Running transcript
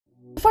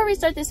Before we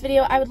start this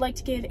video, I would like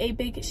to give a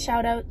big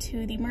shout out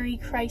to the Murray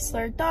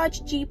Chrysler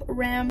Dodge Jeep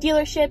Ram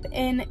dealership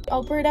in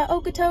Alberta,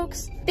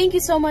 Okotoks. Thank you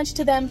so much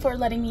to them for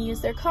letting me use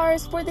their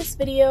cars for this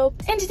video.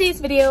 In today's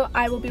video,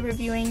 I will be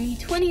reviewing the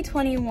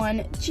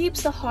 2021 Jeep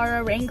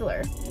Sahara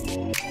Wrangler.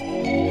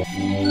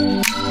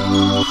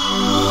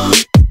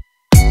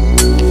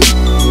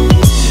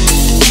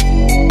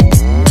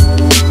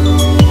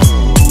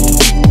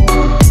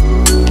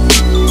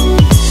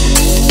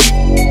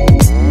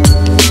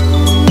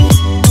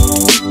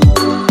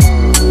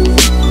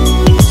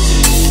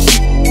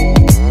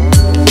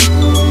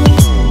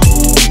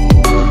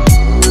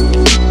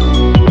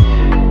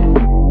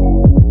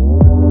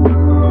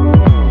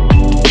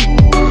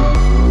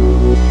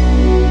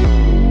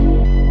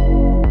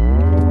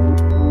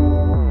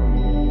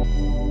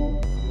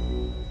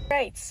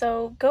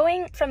 So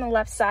going from the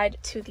left side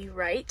to the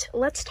right,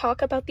 let's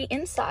talk about the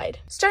inside.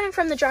 Starting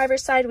from the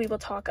driver's side, we will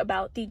talk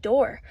about the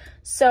door.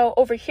 So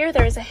over here,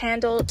 there is a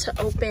handle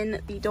to open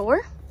the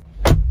door.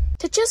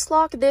 To just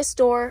lock this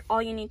door,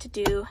 all you need to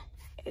do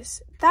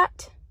is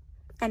that,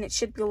 and it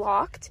should be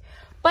locked.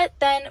 But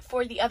then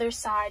for the other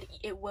side,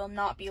 it will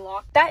not be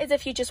locked. That is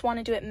if you just want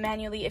to do it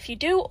manually. If you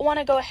do want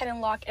to go ahead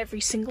and lock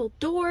every single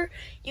door,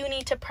 you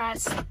need to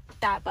press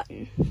that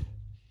button.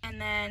 And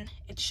then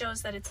it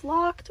shows that it's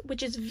locked,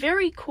 which is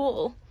very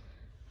cool.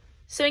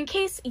 So in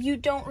case you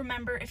don't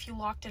remember if you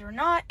locked it or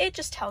not, it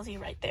just tells you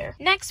right there.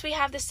 Next, we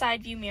have the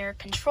side view mirror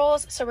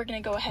controls. So we're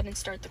going to go ahead and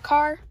start the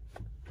car.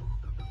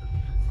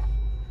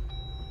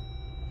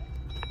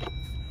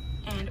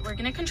 And we're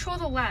going to control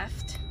the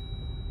left.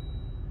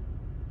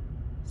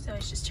 So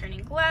it's just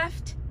turning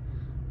left.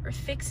 We're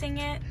fixing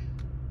it.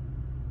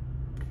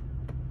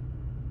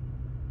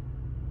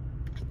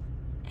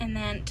 And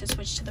then to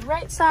switch to the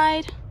right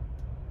side,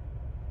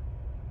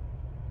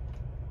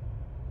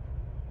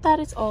 that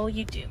is all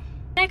you do.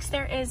 Next,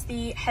 there is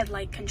the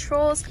headlight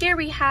controls. Here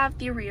we have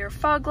the rear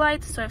fog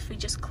lights. So if we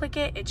just click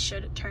it, it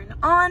should turn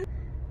on.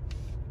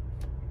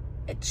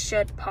 It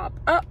should pop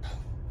up.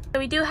 So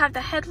we do have the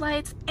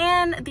headlights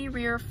and the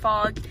rear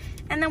fog.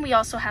 And then we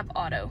also have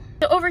auto.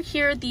 So over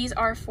here, these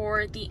are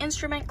for the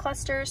instrument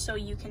cluster. So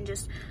you can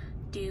just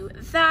do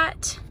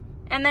that.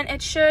 And then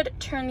it should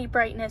turn the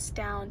brightness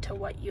down to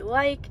what you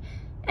like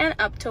and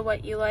up to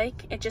what you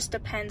like. It just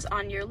depends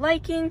on your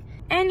liking,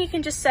 and you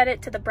can just set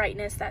it to the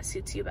brightness that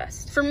suits you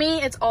best. For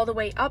me, it's all the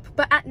way up,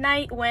 but at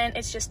night when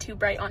it's just too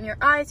bright on your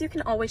eyes, you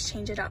can always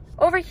change it up.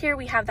 Over here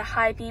we have the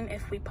high beam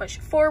if we push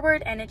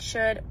forward, and it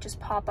should just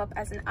pop up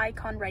as an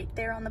icon right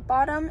there on the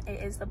bottom.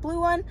 It is the blue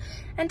one.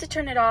 And to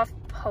turn it off,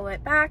 pull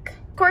it back.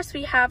 Of course,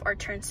 we have our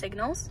turn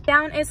signals.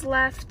 Down is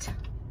left,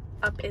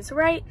 up is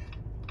right.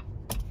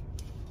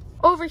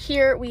 Over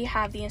here, we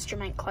have the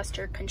instrument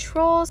cluster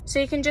controls. So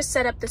you can just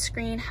set up the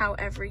screen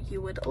however you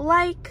would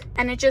like,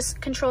 and it just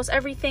controls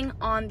everything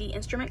on the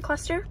instrument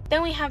cluster.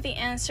 Then we have the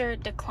answer,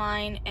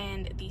 decline,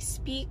 and the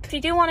speak. If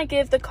you do want to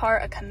give the car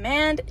a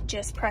command,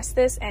 just press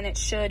this and it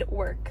should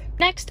work.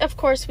 Next, of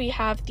course, we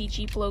have the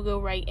Jeep logo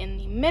right in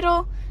the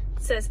middle.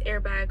 It says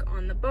airbag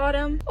on the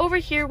bottom. Over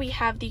here, we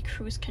have the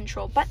cruise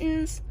control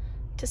buttons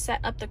to set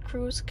up the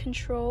cruise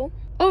control.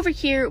 Over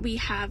here we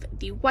have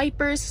the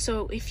wipers,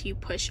 so if you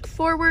push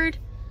forward,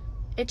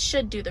 it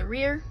should do the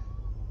rear.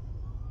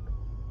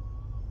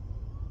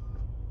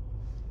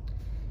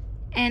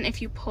 And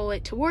if you pull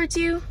it towards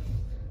you,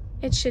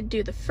 it should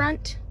do the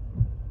front.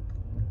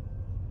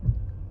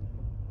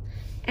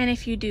 And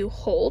if you do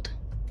hold,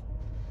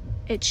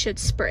 it should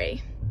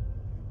spray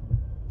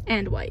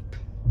and wipe.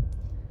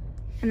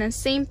 And then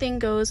same thing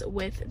goes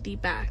with the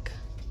back.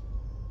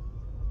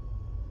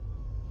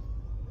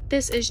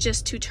 This is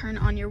just to turn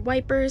on your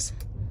wipers.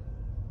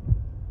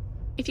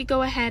 If you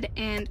go ahead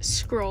and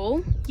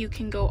scroll, you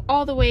can go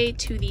all the way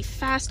to the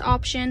fast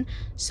option.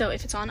 So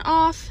if it's on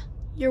off,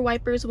 your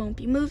wipers won't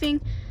be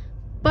moving,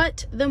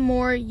 but the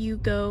more you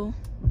go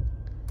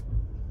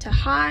to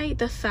high,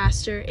 the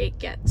faster it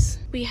gets.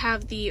 We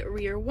have the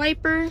rear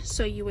wiper,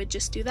 so you would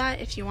just do that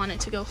if you want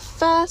it to go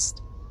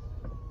fast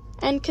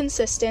and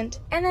consistent.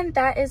 And then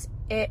that is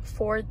it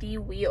for the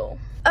wheel.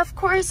 Of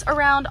course,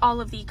 around all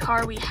of the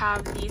car, we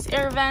have these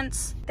air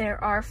vents.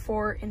 There are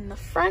 4 in the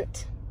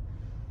front.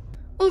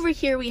 Over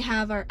here, we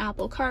have our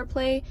Apple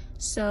CarPlay,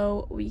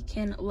 so we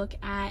can look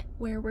at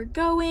where we're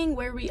going,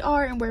 where we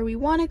are, and where we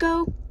want to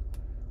go.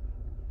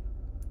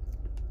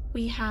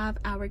 We have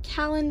our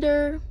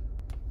calendar,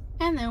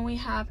 and then we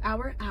have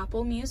our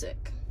Apple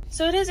Music.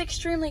 So it is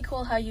extremely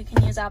cool how you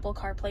can use Apple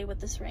CarPlay with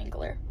this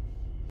Wrangler.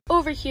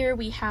 Over here,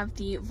 we have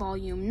the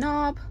volume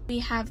knob. We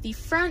have the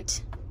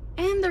front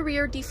and the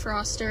rear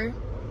defroster.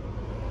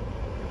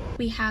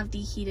 We have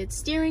the heated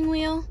steering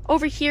wheel.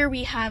 Over here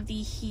we have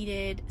the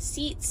heated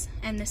seats,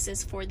 and this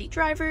is for the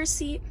driver's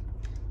seat,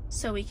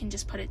 so we can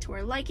just put it to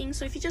our liking.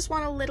 So if you just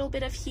want a little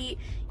bit of heat,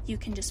 you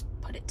can just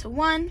put it to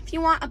 1. If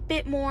you want a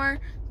bit more,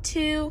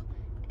 2,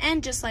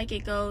 and just like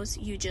it goes,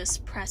 you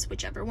just press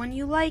whichever one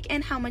you like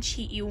and how much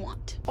heat you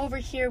want. Over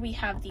here we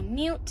have the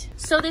mute.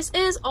 So this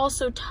is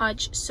also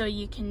touch, so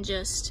you can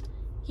just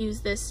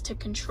use this to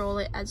control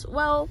it as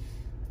well.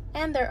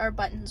 And there are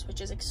buttons,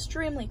 which is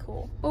extremely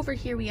cool. Over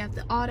here we have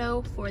the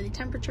auto for the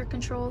temperature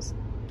controls.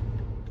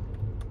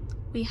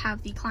 We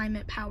have the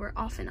climate power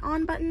off and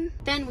on button.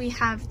 Then we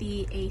have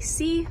the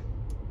AC.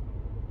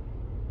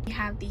 We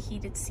have the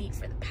heated seat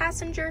for the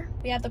passenger.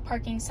 We have the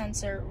parking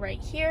sensor right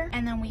here.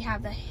 And then we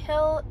have the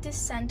hill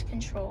descent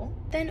control.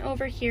 Then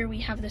over here we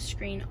have the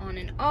screen on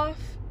and off.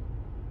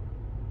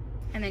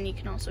 And then you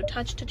can also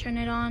touch to turn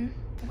it on.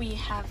 We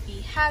have the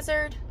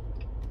hazard.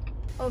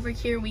 Over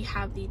here we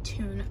have the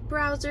tune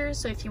browser,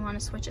 so if you want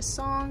to switch a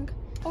song.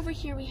 Over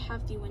here we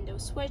have the window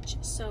switch,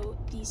 so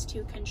these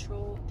two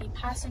control the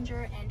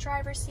passenger and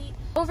driver seat.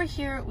 Over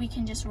here we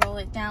can just roll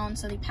it down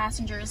so the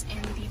passengers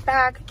in the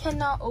back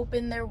cannot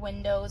open their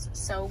windows,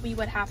 so we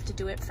would have to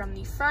do it from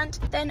the front.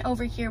 Then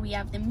over here we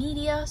have the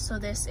media, so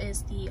this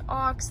is the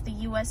aux,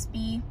 the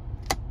USB,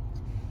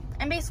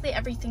 and basically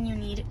everything you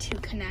need to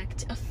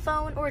connect a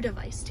phone or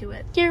device to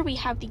it. Here we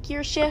have the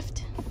gear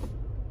shift.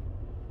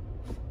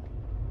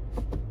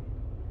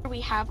 We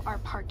have our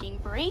parking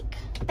brake.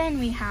 Then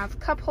we have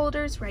cup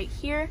holders right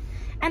here.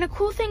 And a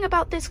cool thing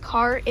about this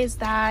car is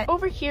that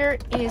over here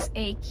is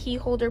a key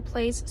holder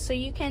place, so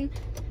you can,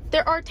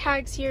 there are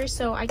tags here,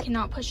 so I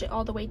cannot push it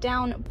all the way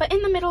down, but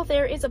in the middle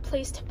there is a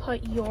place to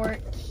put your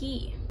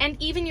key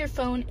and even your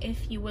phone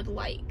if you would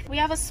like. We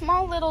have a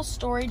small little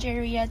storage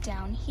area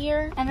down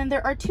here, and then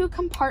there are two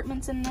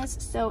compartments in this,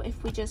 so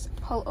if we just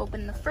pull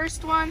open the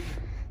first one,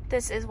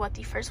 this is what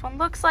the first one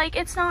looks like.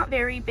 It's not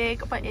very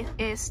big, but it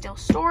is still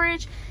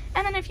storage.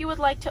 And then if you would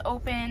like to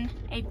open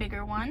a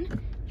bigger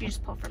one, you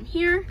just pull from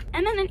here,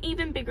 and then an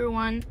even bigger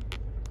one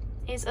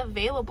is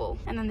available.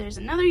 And then there's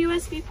another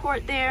USB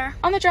port there.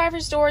 On the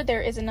driver's door,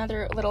 there is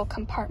another little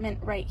compartment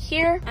right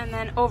here. And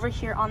then over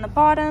here on the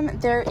bottom,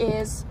 there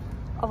is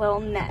a little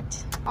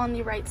net. On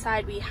the right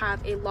side, we have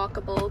a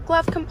lockable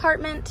glove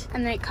compartment,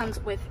 and then it comes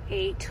with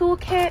a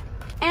toolkit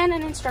and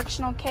an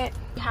instructional kit.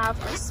 We have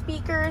our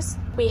speakers,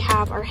 we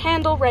have our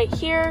handle right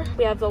here,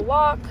 we have the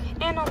lock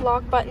and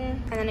unlock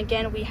button, and then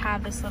again we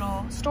have this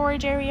little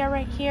storage area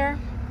right here,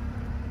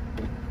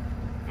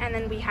 and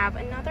then we have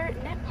another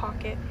net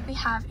pocket. We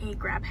have a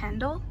grab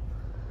handle,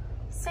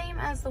 same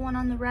as the one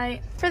on the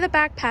right. For the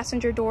back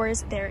passenger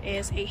doors, there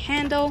is a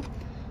handle,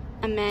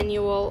 a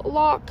manual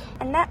lock,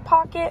 a net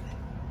pocket,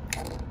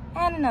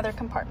 and another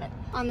compartment.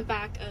 On the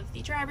back of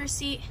the driver's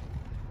seat,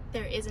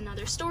 there is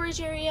another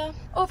storage area.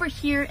 Over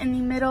here in the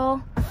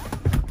middle,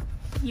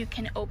 you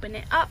can open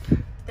it up.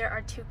 There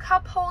are two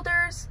cup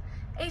holders,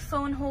 a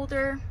phone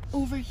holder.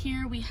 Over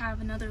here, we have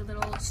another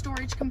little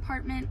storage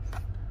compartment.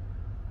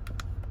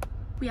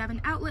 We have an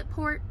outlet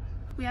port.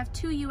 We have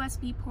two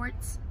USB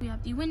ports. We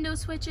have the window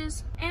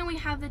switches, and we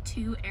have the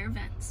two air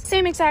vents.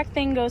 Same exact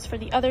thing goes for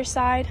the other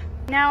side.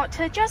 Now,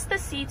 to adjust the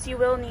seats, you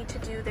will need to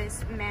do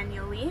this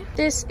manually.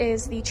 This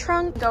is the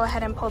trunk. Go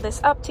ahead and pull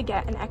this up to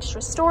get an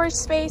extra storage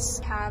space.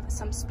 We have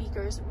some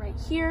speakers right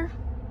here,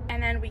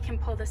 and then we can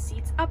pull the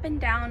seats up and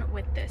down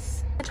with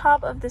this. The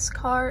top of this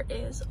car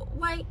is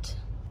white.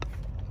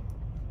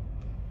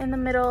 In the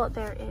middle,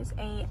 there is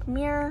a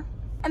mirror.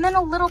 And then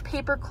a little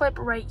paper clip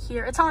right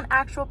here. It's not an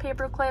actual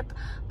paper clip,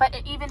 but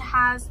it even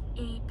has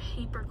a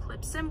paper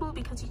clip symbol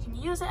because you can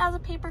use it as a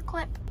paper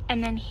clip.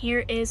 And then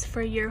here is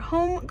for your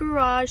home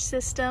garage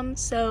system.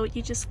 So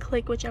you just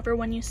click whichever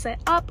one you set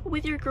up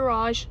with your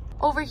garage.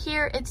 Over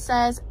here, it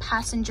says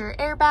passenger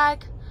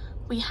airbag.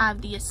 We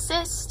have the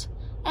assist,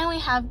 and we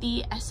have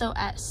the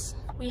SOS.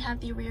 We have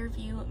the rear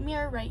view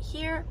mirror right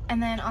here. And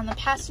then on the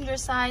passenger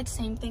side,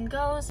 same thing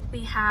goes.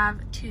 We have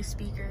two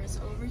speakers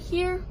over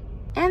here.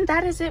 And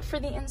that is it for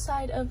the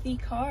inside of the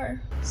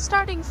car.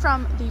 Starting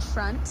from the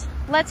front,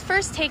 let's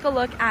first take a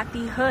look at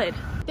the hood.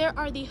 There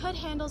are the hood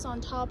handles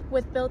on top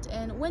with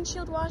built-in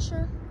windshield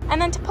washer.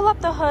 And then to pull up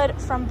the hood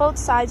from both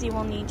sides, you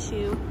will need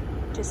to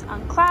just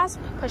unclasp,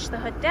 push the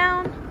hood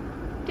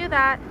down, do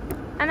that,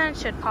 and then it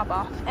should pop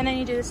off. And then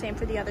you do the same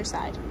for the other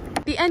side.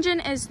 The engine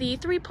is the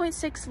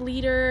 3.6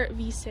 liter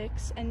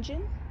V6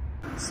 engine.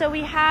 So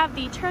we have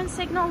the turn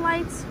signal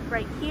lights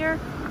right here.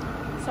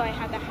 So I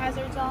have the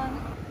hazards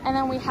on. And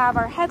then we have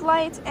our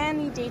headlights and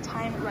the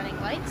daytime running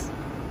lights.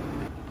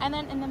 And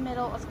then in the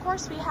middle, of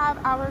course, we have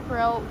our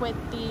grille with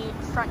the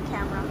front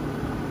camera.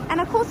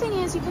 And a cool thing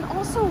is you can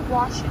also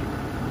wash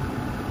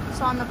it.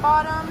 So on the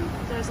bottom,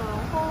 there's a little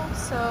hole,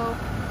 so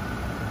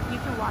you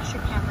can wash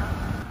your camera.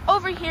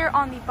 Over here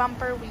on the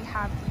bumper, we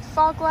have the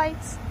fog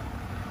lights.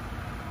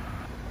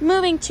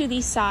 Moving to the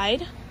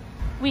side,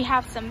 we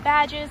have some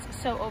badges.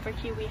 So over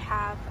here we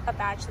have a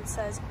badge that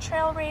says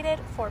trail rated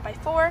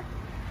 4x4.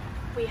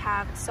 We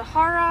have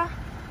Sahara,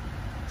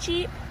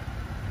 Jeep,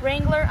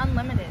 Wrangler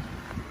Unlimited.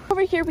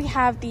 Over here we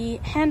have the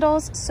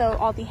handles, so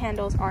all the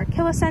handles are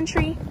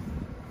kilocentric.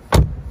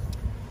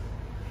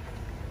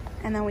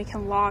 And then we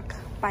can lock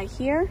by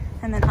here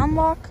and then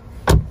unlock.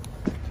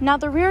 Now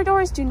the rear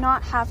doors do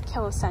not have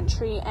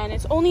kilocentric, and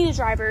it's only the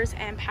driver's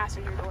and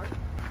passenger door.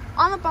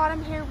 On the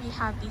bottom here we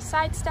have the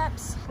side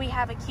steps. We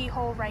have a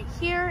keyhole right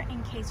here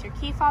in case your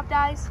key fob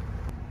dies.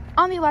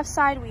 On the left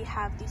side we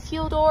have the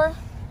fuel door.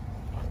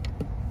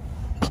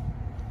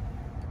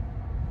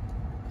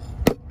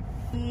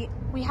 The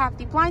We have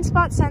the blind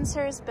spot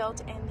sensors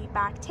built in the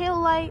back tail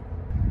light,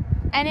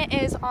 and it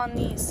is on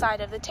the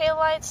side of the tail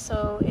light,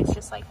 so it's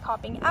just like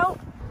popping out.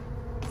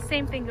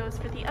 Same thing goes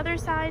for the other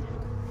side.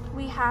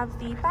 We have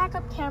the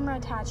backup camera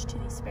attached to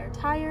the spare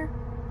tire,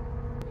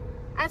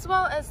 as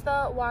well as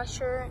the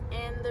washer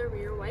and the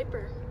rear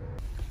wiper.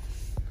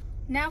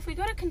 Now if we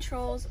go to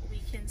controls,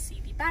 we can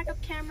see the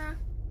backup camera,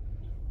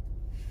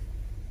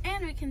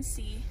 and we can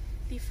see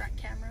the front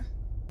camera.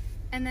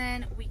 And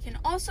then we can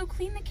also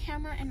clean the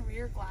camera and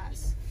rear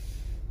glass.